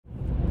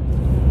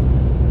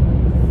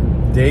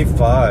Day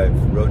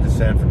 5, road to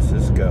San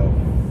Francisco.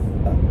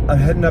 I'm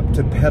heading up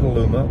to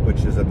Petaluma,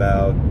 which is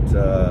about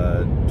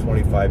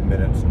 25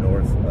 minutes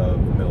north of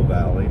Mill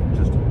Valley,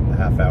 just a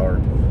half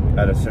hour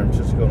out of San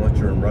Francisco. Unless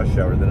you're in rush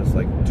hour, then it's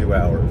like 2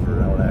 hours or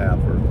an hour and a half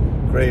or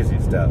crazy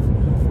stuff.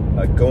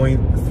 Going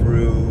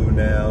through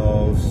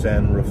now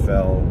San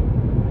Rafael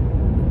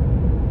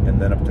and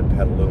then up to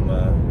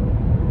Petaluma.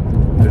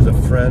 There's a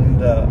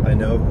friend I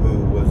know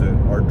who was an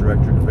art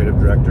director, creative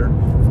director.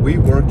 We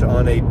worked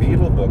on a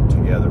Beatle book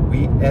together.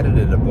 We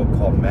edited a book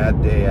called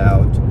Mad Day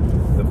Out,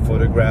 the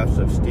photographs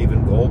of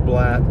Stephen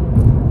Goldblatt.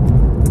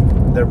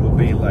 There will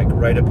be, like,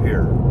 right up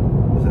here.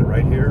 Is it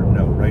right here?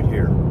 No, right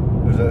here.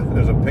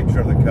 There's a picture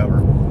of the cover.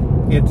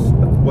 It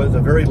was a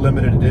very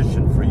limited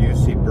edition for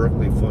UC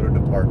Berkeley photo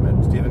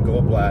department. Stephen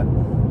Goldblatt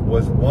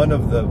was one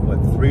of the,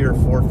 3 or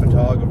 4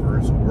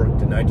 photographers who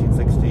worked in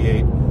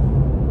 1968.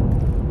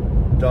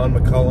 Don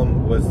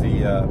McCullum was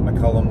the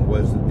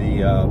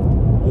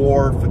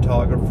war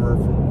photographer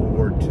from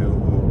World War II,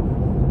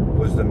 who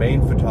was the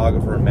main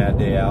photographer in Mad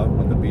Day Out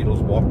when the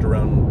Beatles walked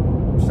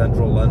around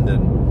central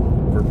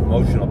London for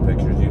promotional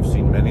pictures. You've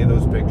seen many of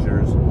those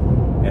pictures.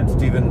 And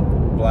Stephen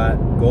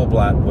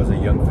Goldblatt was a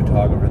young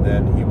photographer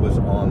then. He was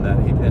on that.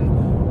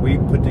 And we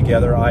put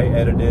together, I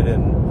edited,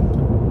 and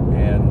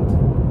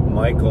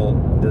Michael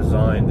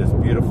designed this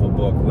beautiful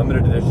book,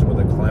 limited edition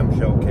with a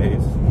clamshell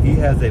case. He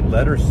has a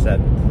letter set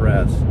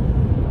press.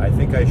 I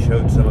think I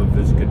showed some of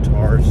his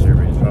guitar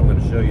series, so I'm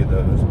going to show you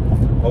those,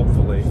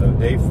 hopefully. So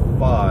day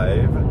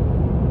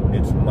 5,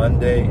 it's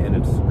Monday, and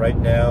it's right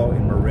now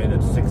in Marin,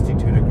 it's 62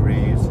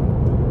 degrees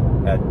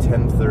at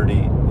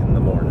 10:30 in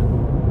the morning.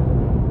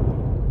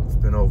 It's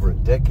been over a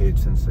decade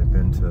since I've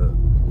been to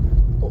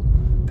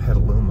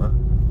Petaluma.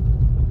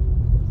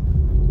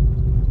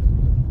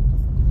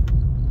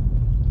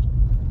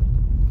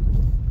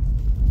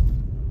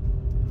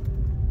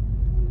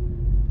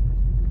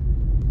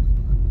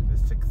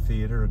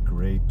 Theater, a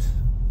great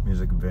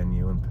music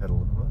venue in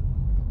Petaluma.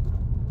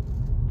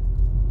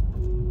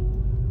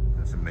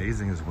 What's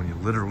amazing is when you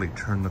literally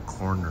turn the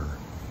corner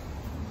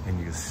and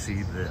you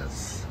see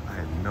this. I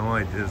had no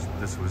idea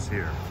this was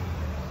here.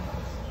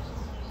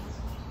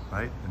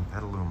 Right in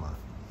Petaluma.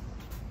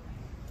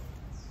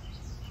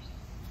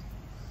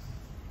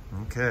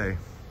 Okay,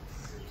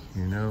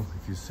 you know,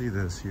 if you see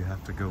this, you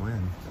have to go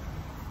in.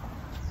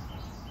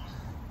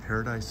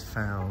 Paradise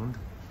Found,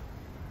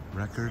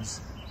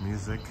 Records,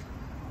 Music,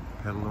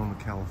 Petaluma,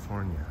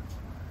 California.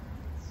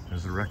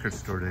 There's a record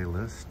store day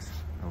list.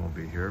 I won't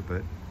be here,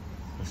 but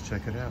let's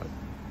check it out.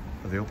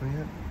 Are they open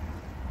yet?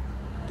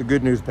 The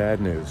good news,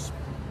 bad news.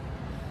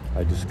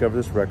 I discovered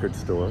this record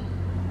store,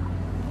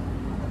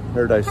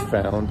 Paradise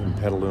Found in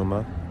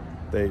Petaluma.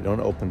 They don't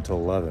open till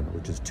 11,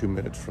 which is 2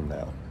 minutes from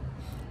now.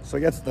 So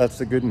I guess that's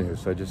the good news.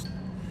 So I just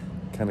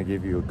kind of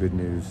gave you a good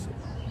news,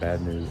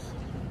 bad news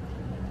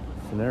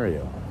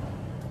scenario.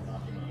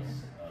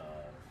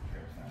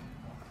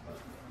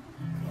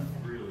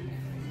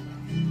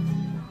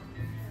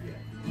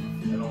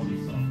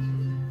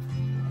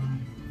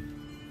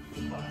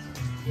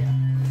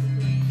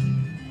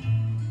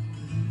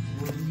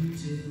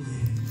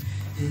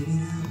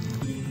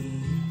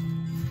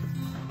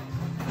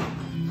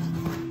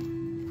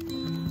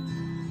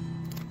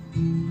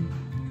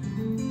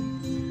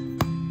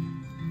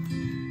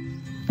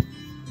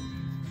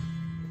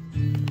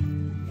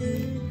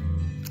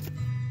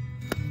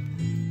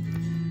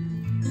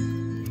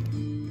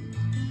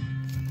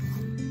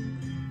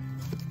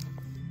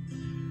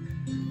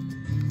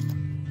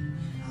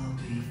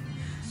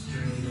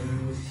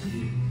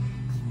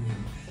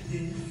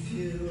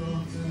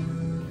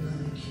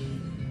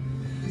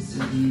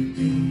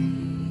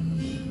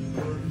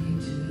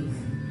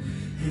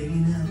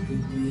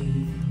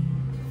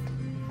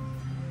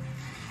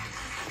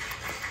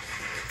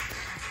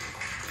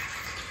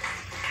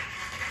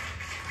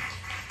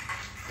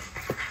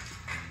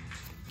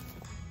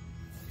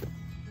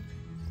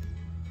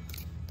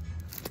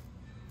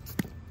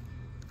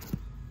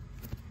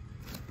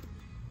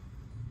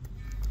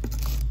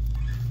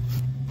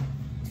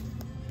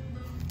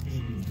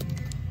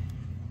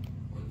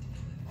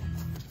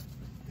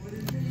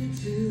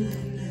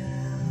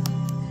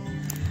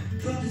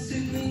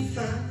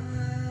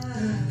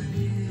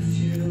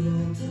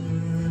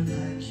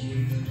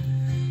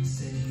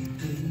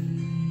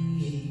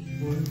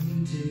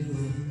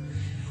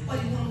 Why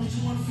you want what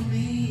you want from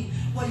me?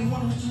 Why you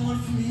want what you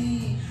want from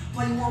me?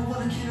 Why you want what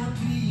I can't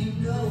be? You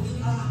know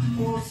I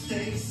won't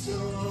stay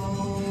sober.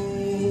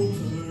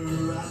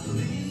 I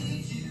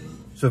believe you.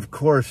 So of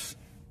course,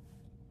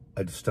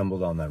 I just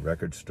stumbled on that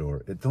record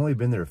store. It's only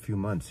been there a few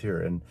months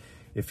here, and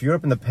if you're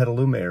up in the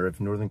Petaluma area of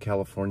Northern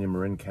California,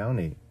 Marin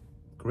County,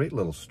 great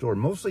little store.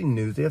 Mostly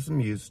news. They have some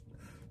used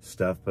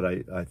stuff, but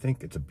I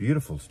think it's a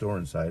beautiful store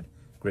inside.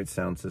 Great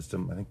sound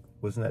system. I think,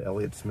 wasn't that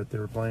Elliott Smith they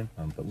were playing?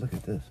 But look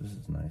at this. This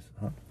is nice.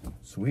 Huh?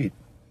 Sweet.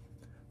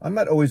 I'm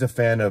not always a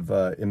fan of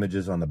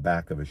images on the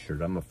back of a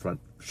shirt. I'm a front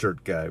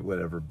shirt guy,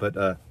 whatever.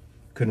 But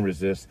couldn't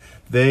resist.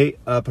 They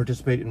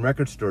participate in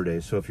Record Store Day,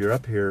 so if you're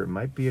up here, it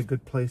might be a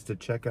good place to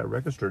check out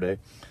Record Store Day.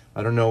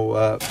 I don't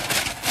know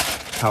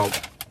how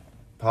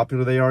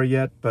popular they are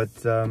yet, but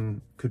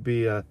could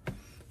be, if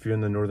you're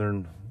in the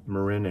northern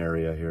Marin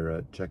area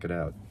here, check it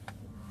out.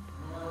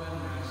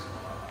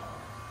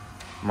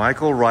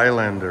 Michael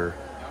Rylander.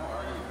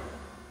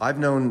 I've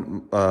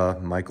known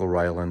Michael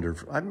Rylander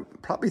for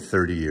probably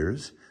 30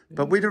 years,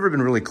 but we've never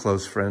been really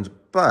close friends.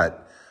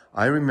 But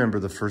I remember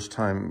the first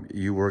time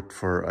you worked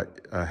for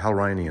Hal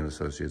Riney and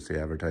Associates, the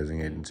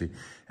advertising agency,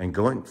 and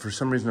going, for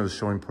some reason I was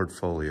showing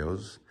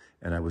portfolios,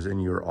 and I was in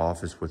your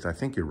office with, I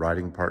think, your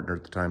writing partner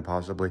at the time,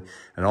 possibly.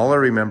 And all I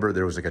remember,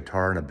 there was a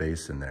guitar and a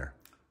bass in there.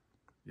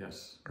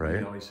 Yes. Right?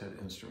 We always had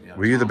instruments. Yeah,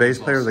 were you the Tom bass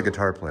was player or the also,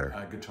 guitar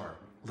player? Guitar.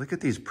 Look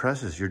at these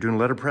presses. You're doing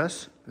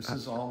letterpress? This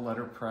is all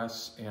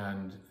letterpress,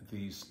 and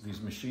these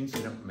machines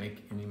they don't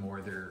make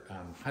anymore. They're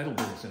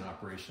Heidelberg's in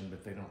operation,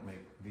 but they don't make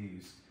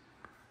these.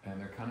 And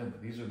they're kind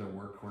of, these are the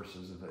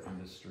workhorses of the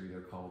industry.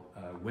 They're called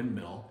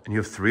windmill. And you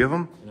have 3 of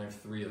them? And I have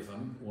 3 of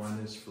them. One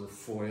is for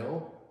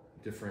foil,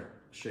 different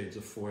shades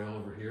of foil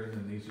over here, and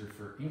then these are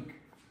for ink.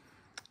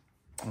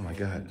 Oh my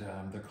God.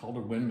 And they're called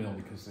a windmill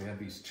because they have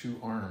these 2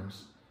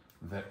 arms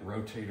that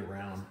rotate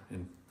around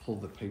and pull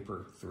the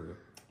paper through.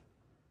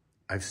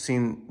 I've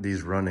seen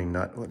these running.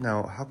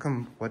 Now, how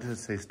come? What does it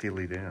say,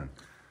 Steely Dan?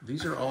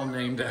 These are all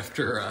named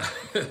after.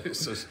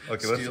 So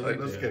Okay,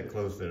 let's get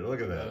close there.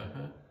 Look at that.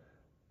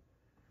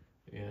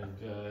 And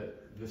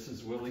this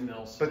is Willie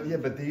Nelson.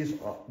 But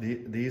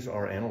these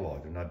are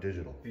analog. They're not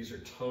digital. These are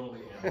totally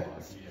analog.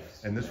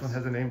 Yes. And this one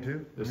has a name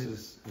too. This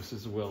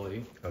is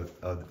Willie.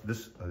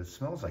 This it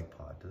smells like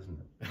pot, doesn't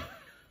it?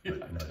 Yeah,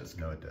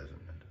 no, it doesn't.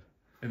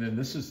 And then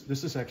this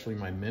is actually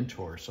my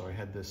mentor. So I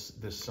had this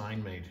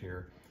sign made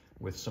here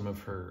with some of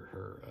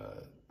her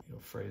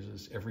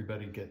phrases.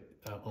 Everybody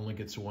only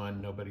gets one.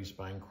 Nobody's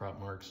buying crop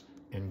marks,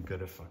 and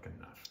good fucking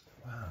enough.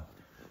 Wow.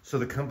 So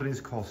the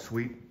company's called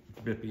Sweet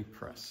Bippy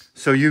Press.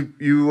 So you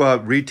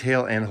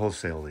retail and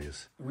wholesale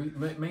these? We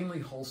mainly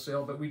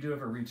wholesale, but we do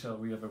have a retail.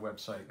 We have a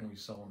website and we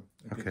sell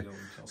them. Okay.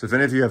 So if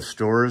any of you have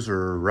stores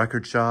or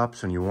record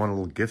shops and you want a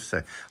little gift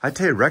set, I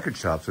tell you, record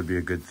shops would be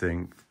a good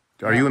thing.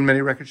 Are you in many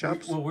record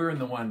shops? Well, we're in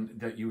the one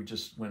that you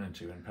just went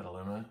into in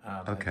Petaluma.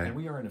 Okay. And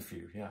we are in a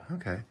few, yeah.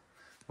 Okay.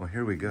 Well,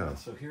 here we go. Yeah,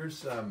 so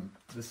here's,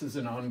 this is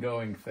an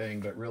ongoing thing,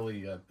 but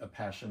really a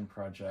passion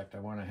project. I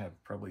want to have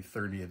probably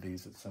 30 of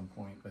these at some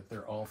point, but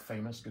they're all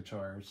famous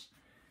guitars.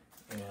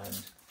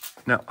 And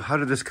now, how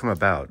did this come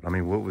about? I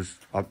mean, what was,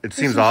 it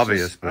seems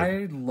obvious, but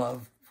I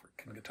love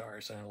freaking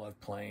guitars and I love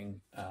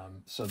playing.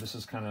 So this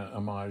is kind of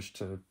homage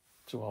to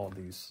all of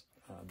these.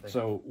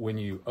 So when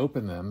you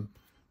open them,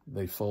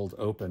 they fold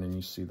open and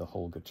you see the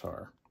whole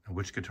guitar.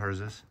 Which guitar is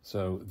this?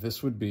 So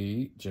this would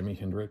be Jimi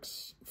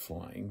Hendrix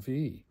Flying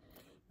V.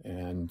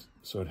 And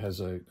so it has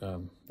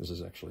this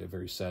is actually a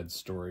very sad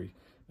story.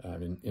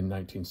 In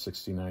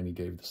 1969, he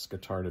gave this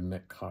guitar to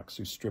Mick Cox,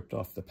 who stripped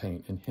off the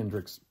paint, and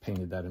Hendrix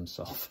painted that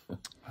himself.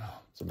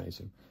 Wow. It's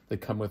amazing. They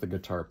come with a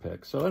guitar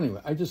pick. So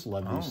anyway, I just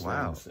love these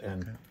things.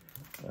 And okay.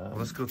 Well,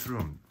 let's go through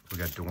them. We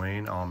got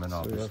Dwayne Allman,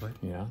 obviously.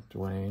 Yeah,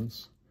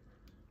 Dwayne's.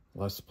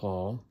 Les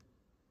Paul.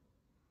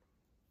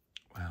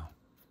 Wow.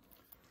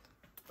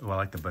 Oh, I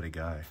like the Buddy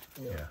Guy.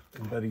 Yeah.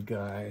 The Buddy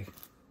Guy.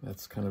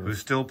 That's kind of... Who's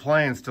still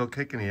playing, still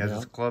kicking. He has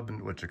his club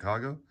in,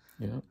 Chicago?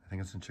 Yeah. I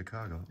think it's in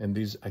Chicago. And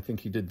these, I think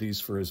he did these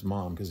for his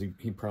mom, because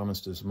he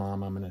promised his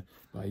mom, I'm going to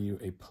buy you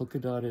a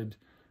polka-dotted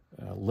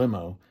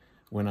limo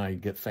when I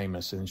get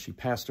famous. And she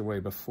passed away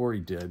before he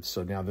did,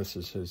 so now this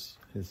is his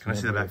Can I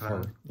see the back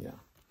of that? Yeah.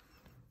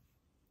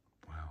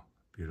 Wow.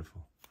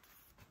 Beautiful.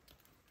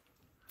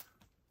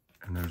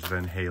 And there's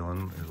Van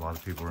Halen. There's a lot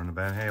of people are into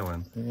Van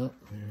Halen. Yep,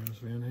 there's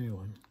Van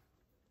Halen.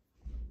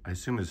 I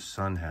assume his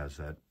son has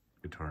that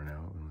guitar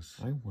now.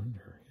 I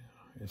wonder,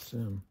 yeah. I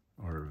assume.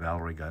 Or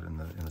Valerie got in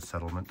the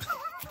settlement.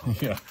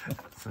 Yeah.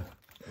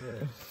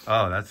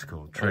 Oh, that's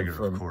cool.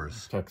 Trigger, of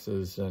course.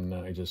 Texas, and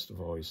I just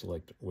have always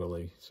liked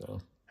Willie, so.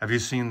 Have you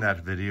seen that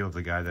video of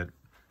the guy that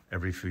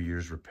every few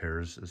years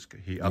repairs this?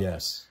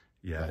 Yes.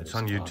 Yeah, it's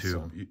on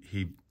YouTube.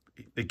 Awesome.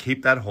 They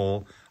keep that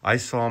hole. I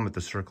saw him at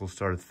the Circle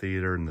Star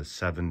Theater in the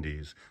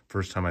 70s.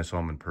 First time I saw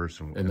him in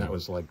person. And that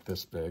was like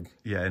this big.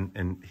 Yeah,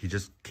 and he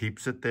just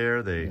keeps it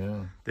there. They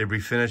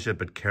refinish it,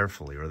 but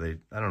carefully. Or I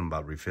don't know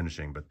about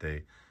refinishing, but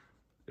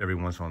every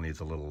once in a while needs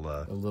a little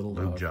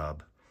lube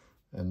job.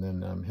 And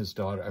then his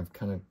daughter, I've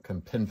kind of come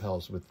pen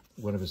pals with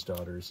one of his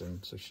daughters,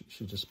 and so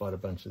she just bought a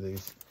bunch of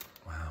these.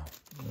 Wow.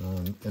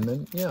 And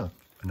then, yeah.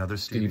 Another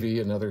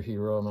Stevie, another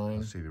hero of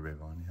mine. Stevie Ray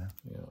Vaughan, yeah.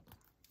 Yeah.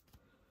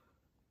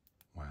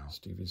 Wow.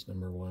 Stevie's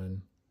 #1.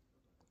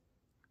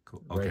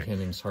 Cool. Okay. Ray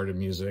Henning's Heart of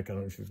Music. I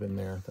don't know if you've been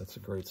there. That's a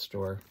great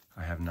store.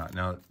 I have not.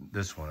 Now,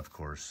 this one, of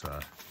course.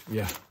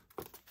 Yeah.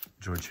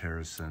 George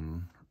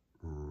Harrison,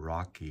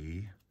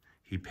 Rocky.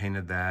 He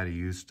painted that. He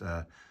used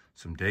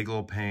some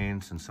Dayglow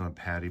paints and some of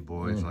Patty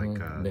Boyd's, like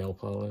nail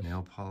polish.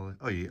 Nail polish.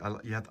 Oh,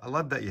 I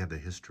love that you have the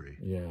history.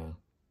 Yeah.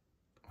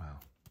 Wow.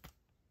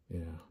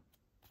 Yeah.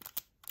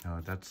 No,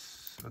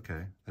 that's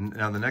okay. And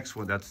now the next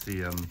one, that's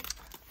the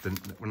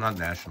well, not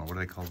national. What do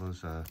they call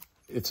those?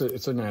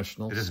 It's a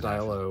national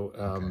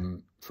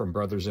stylo from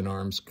Brothers in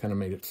Arms. Kind of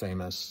made it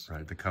famous.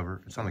 Right, the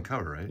cover. It's on the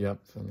cover, right? Yep,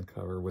 it's on the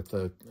cover with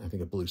I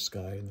think a blue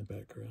sky in the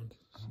background.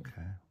 So.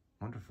 Okay,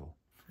 wonderful.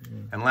 Yeah.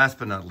 And last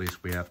but not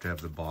least, we have to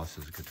have the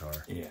Boss's guitar.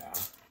 Yeah.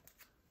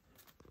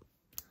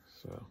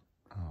 So.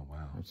 Oh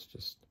wow, it's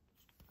just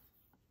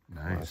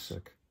nice.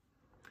 Classic.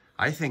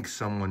 I think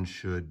someone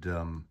should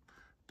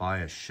buy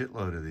a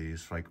shitload of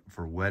these, like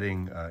for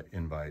wedding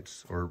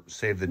invites or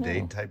save the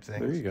date type things.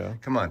 There you go.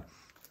 Come on.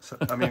 So,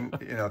 I mean,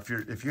 you know,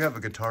 if you have a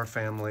guitar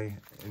family,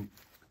 and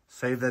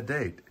save that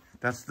date.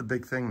 That's the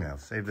big thing now.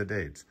 Save the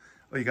dates.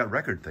 Oh, you got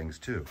record things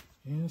too.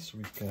 Yes,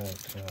 we've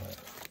got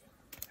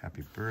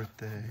Happy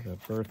Birthday.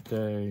 Got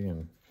Birthday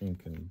and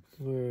Pink and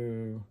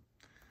Blue.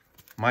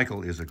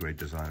 Michael is a great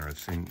designer. I've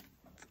seen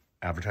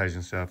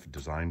advertising stuff,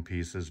 design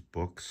pieces,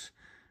 books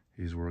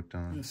he's worked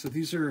on. Yeah, so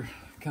these are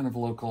kind of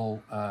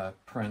local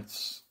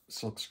prints,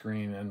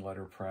 silkscreen and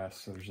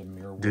letterpress. So there's a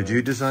mirror. Did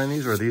you design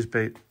these, or are these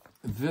bait?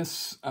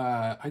 This,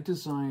 I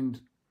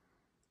designed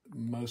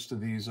most of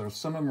these, or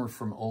some of them are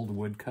from old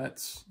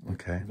woodcuts,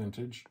 like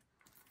vintage.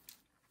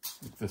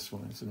 Like this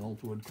one is an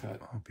old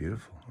woodcut. Oh,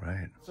 beautiful,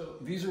 right. So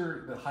these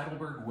are the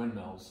Heidelberg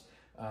windmills.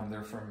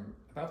 They're from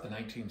about the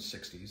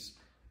 1960s,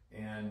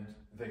 and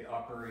they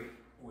operate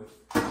with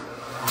color.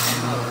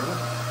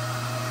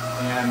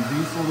 And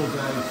these little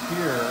guys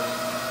here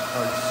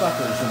are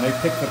suckers, and they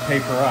pick the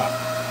paper up,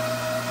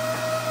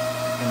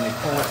 and they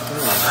pull it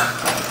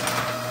through.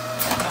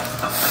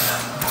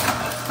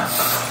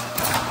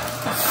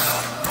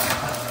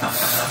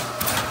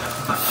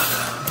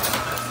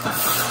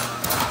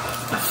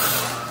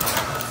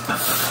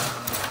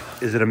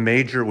 Is it a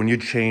major, when you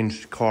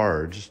change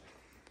cards,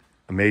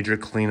 a major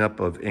cleanup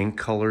of ink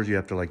colors? You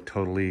have to like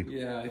totally...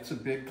 Yeah, it's a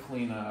big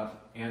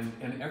cleanup. And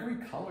every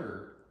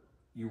color,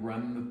 you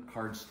run the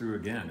cards through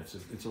again.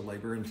 It's a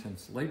labor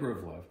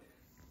of love.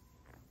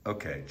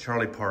 Okay,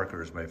 Charlie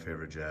Parker is my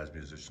favorite jazz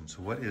musician.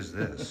 So what is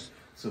this?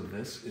 So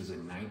this is a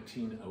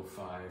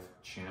 1905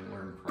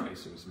 Chandler and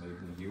Price. It was made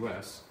in the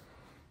U.S.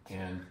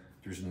 And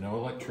there's no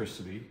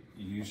electricity.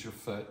 You use your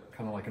foot,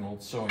 kind of like an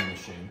old sewing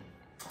machine.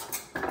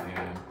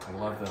 And I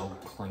love the old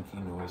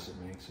clanky noise it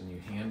makes. And you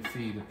hand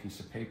feed a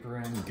piece of paper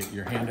in, you get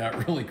your hand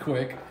out really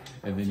quick,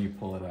 and then you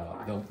pull it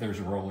out.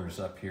 There's rollers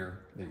up here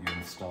that you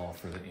install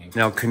for the ink.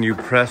 Now, can you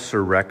press a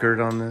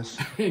record on this?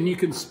 And you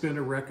can spin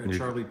a record,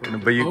 Charlie Parker.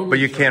 But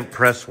you can't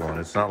press one.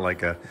 It's not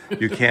like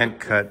you can't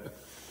cut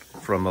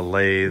from a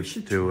lathe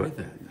to it.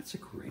 That's a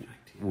great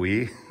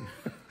idea.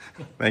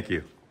 Thank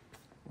you.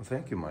 Well,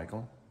 thank you,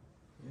 Michael.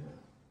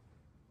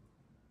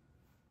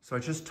 So I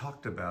just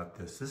talked about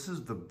this. This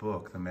is the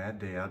book, the Mad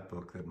Day Out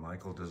book that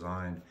Michael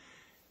designed.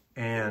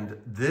 And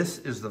this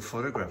is the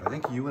photograph. I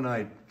think you and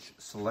I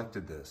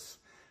selected this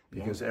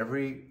because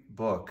every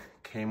book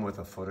came with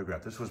a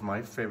photograph. This was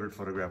my favorite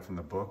photograph from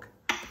the book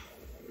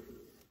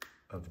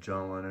of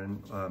John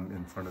Lennon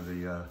in front of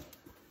the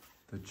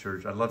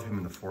church. I love him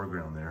in the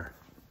foreground there.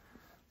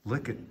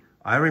 Look at,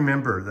 I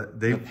remember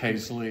that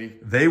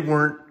they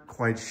weren't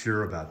quite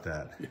sure about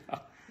that. Yeah.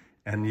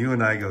 And you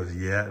and I goes,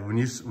 yeah, when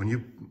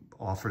you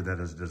offered that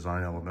as a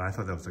design element, I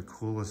thought that was the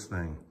coolest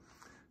thing.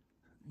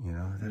 You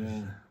know,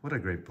 what a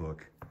great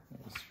book.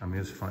 I mean, it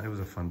was fun. It was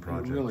a fun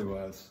project. It really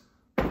was.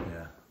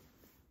 Yeah.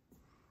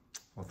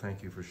 Well,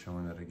 thank you for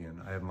showing that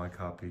again. I have my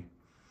copy.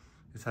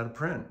 It's out of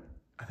print.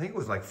 I think it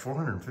was like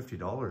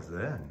 $450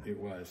 then. It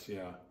was,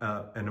 yeah.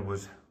 And it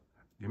was, do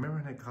you remember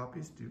how many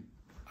copies?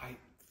 I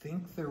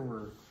think there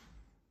were,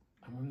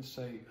 I want to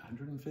say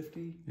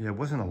 150. Yeah, it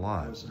wasn't a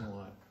lot. It wasn't a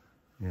lot.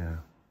 Yeah.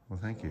 Well,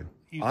 thank you.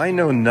 I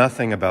know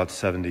nothing about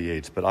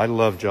 78s, but I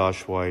love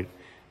Josh White.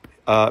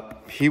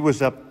 He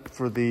was up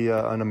for the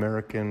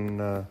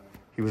Un-American,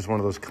 he was one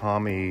of those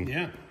commie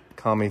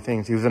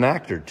things. He was an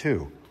actor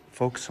too.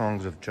 Folk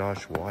songs of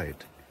Josh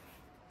White.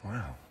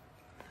 Wow.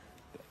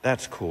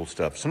 That's cool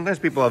stuff. Sometimes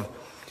people have,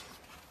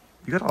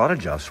 you got a lot of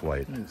Josh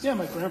White. Yeah,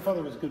 my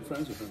grandfather was good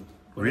friends with him.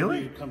 Really?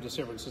 Whenever he'd come to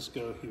San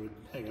Francisco, he would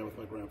hang out with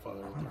my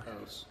grandfather at their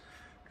house.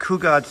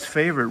 Cugat's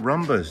favorite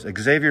rumbas,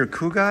 Xavier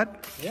Cugat.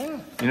 Yeah.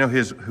 You know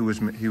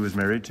he was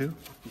married to?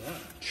 Yeah.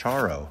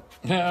 Charo.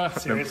 Yeah.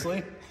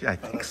 Seriously? Yeah,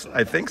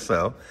 I think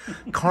so.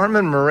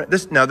 Carmen Moran.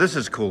 This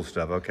is cool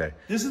stuff. Okay.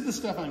 This is the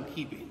stuff I'm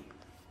keeping.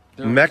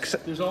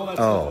 There's all that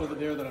stuff over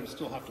there that I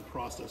still have to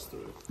process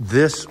through.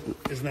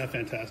 Isn't that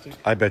fantastic?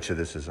 I bet you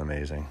this is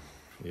amazing.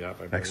 Yeah.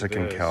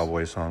 Mexican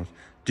cowboy songs.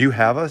 Do you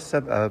have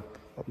a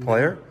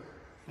player?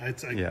 I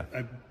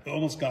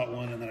almost got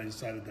one, and then I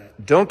decided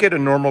that. Don't get a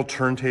normal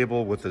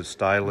turntable with the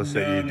stylus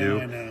that you do.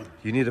 I know.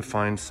 You need to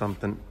find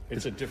something.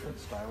 It's a different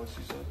stylus,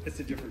 you said? It's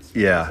a different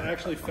stylus. Yeah. I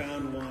actually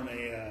found one,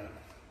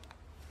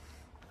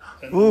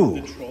 Ooh.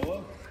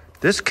 Vitrola.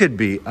 This could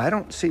be, I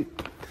don't see,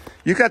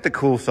 you got the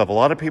cool stuff. A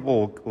lot of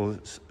people will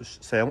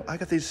say, I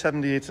got these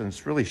 78s and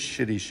it's really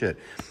shitty shit.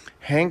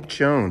 Hank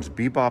Jones,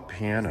 Bebop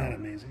Piano. Isn't that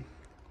amazing?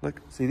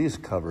 Look, see, these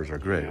covers are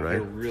great, right?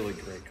 They're really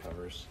great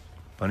covers.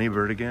 Bunny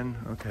Bird again?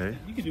 Okay.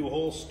 You could do a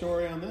whole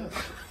story on this.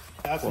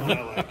 That's what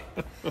I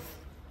like.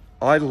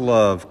 I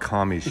love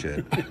commie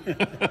shit.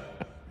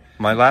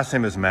 My last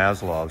name is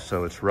Maslov,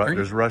 so it's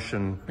there's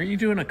Russian. Are you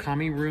doing a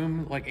commie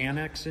room like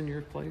annex in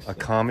your place? A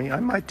commie? I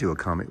might do a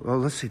commie. Well,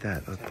 let's see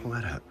that. Let's pull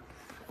that up.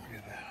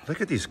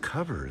 Look at these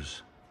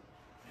covers.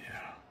 Yeah.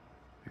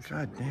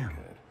 God damn.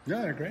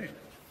 No, they're great.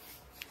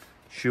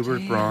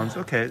 Schubert bronze.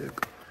 Okay,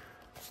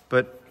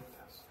 but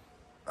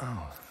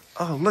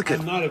oh, look at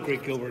I'm not a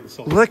great Gilbert and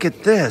Sullivan. look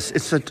at this.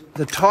 It's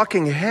the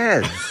Talking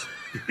Heads.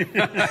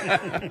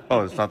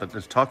 Oh, it's not that.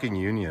 It's Talking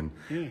Union.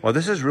 Yeah. Well,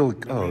 this is really.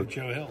 Oh,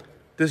 Joe Hill.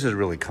 this is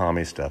really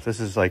commie stuff. This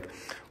is like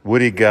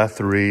Woody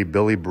Guthrie,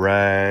 Billy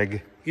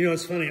Bragg. You know,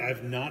 it's funny.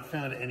 I've not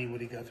found any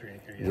Woody Guthrie in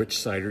here yet. Which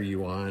side are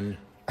you on?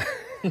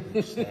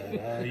 Which side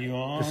are you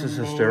on? This is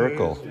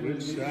hysterical.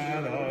 Which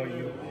side are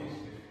you on?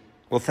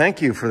 Well,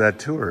 thank you for that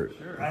tour.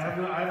 Sure. I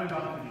haven't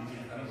talked to you.